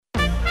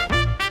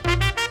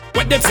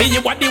them say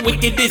you are the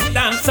wickedest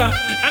dancer.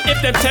 And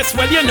if them test,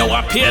 well, you know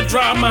I pay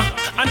drama.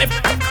 And if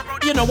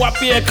you know what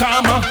be a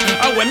karma.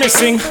 And when me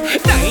sing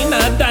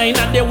DINAH,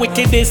 DINAH, the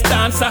wickedest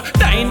dancer.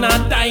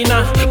 DINAH,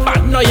 DINAH,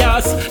 bad no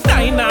yours.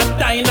 DINAH,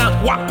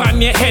 DINAH, whap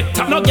on your head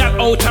top. No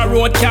girl out a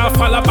road can't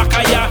follow back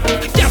a ya.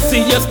 Just see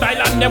your style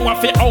and them want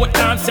fi out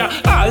dance ya.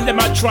 All them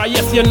a try,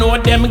 yes you know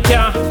them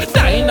can.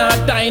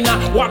 DINAH,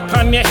 DINAH, whap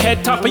on your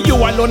head top. You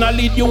alone a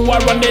lead, you a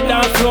run the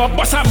dance floor.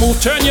 Boss a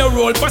move, turn your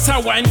roll, boss a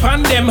wine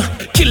pan them.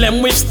 Kill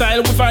them with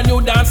style with a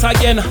new dance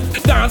again.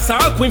 Dance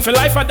all queen for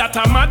life, that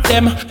I'm at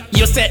them.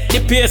 You set the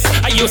pace,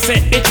 and you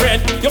set the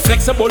trend. You're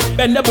flexible,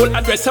 bendable,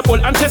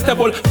 addressable, and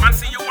testable. Man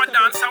see you a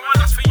dancer, one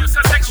that's for you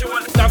so sexual.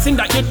 Dancing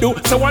that you do,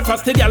 so what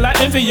fast y'all I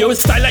envy you.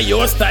 Style of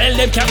your style,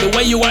 them can't do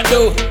what you a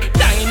do.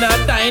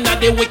 DINAH, DINAH,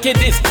 the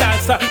wickedest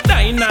dancer.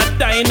 DINAH,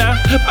 DINAH,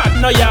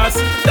 bad no yours.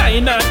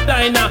 DINAH,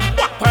 DINAH,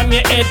 whap on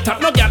your head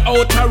top. No girl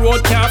out a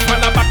road can't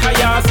follow back a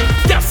yours.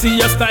 Just see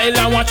your style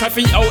and watch if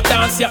you out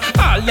dance ya.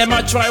 All them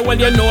a try, well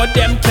you know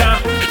them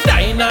can.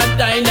 DINAH,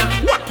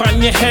 DINAH, whap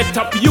on your head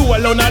top. You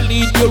alone a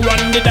lead, you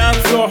run the dance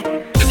floor.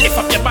 Lift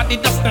up your body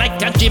just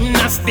like a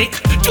gymnastic.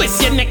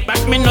 Twist your neck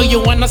back, me know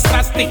you wanna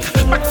spastic.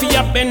 Back for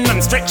your bend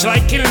and stretch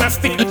like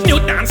elastic. New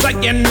dance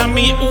again, now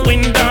me who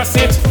endorse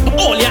it.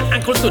 All your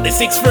ankles to the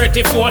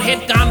 634.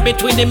 Head down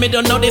between the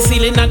middle, now the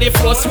ceiling and the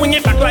floor. Swing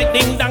it back like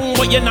ding dong,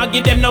 but you not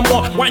give them no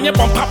more. When you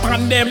bump up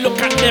on them, look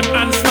at them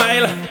and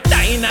smile.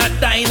 DINAH,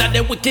 DINAH,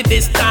 the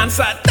wickedest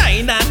dancer.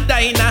 DINAH,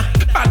 DINAH,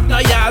 bad no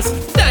yours.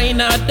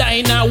 DINAH,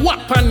 DINAH,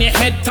 whap on your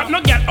head top. No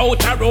get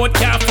out a road,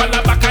 can't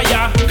follow back a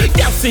ya.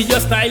 Can't see your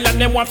style and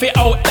them want fi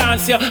out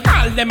dance you.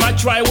 All them a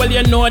try, well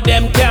you know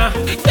them can.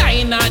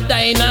 DINAH,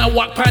 DINAH,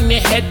 whap on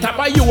your head top.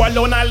 And you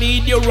alone a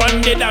lead, you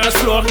run the dance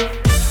floor.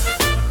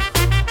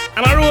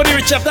 And I RUDIE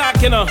Rich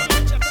attack, you know.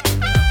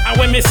 And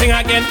when me sing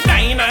again,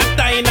 DINAH,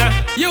 DINAH,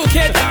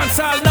 UK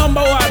dancehall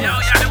number one. Yo,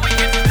 yeah, the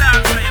wickedest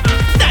dancer, you know.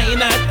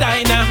 DINAH,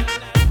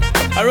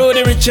 DINAH, I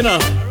RUDIE Rich, you know.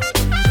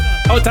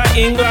 Out of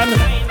England.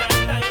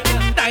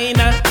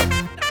 DINAH,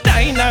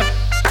 DINAH.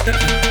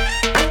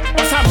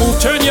 Boss a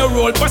move, turn your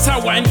roll, boss a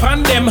wine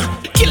pan them.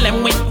 Kill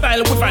them with style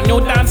with a new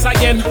dance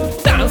again.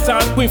 Dance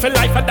all queen for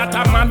life, and that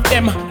I'm at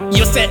them.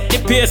 You set the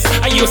pace,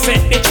 and you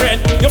set the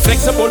trend. You're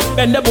flexible,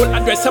 bendable,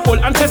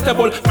 addressable, and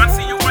testable. Man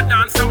see you a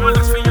dancer, one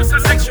that's for you so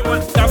sexual.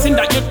 Dancing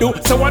that you do,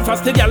 so what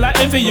fast y'all I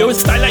envy you.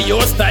 Style of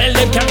your style,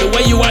 them can't do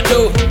what you a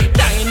do.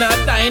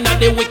 DINAH, DINAH,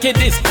 the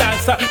wickedest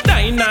dancer.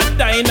 DINAH,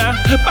 DINAH,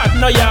 bad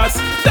no yours.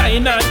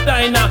 DINAH,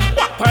 DINAH,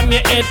 whap on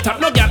your head top.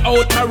 No girl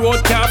out a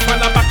road can't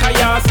follow back a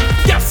yours.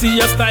 Just see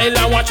your style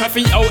and watch if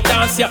you out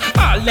dance ya.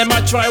 All them a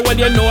try, well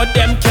you know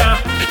them can.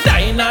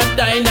 DINAH,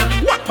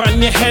 DINAH, whap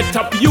on your head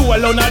top. You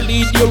alone a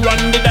lead, you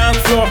run the dance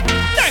floor.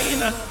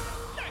 DINAH.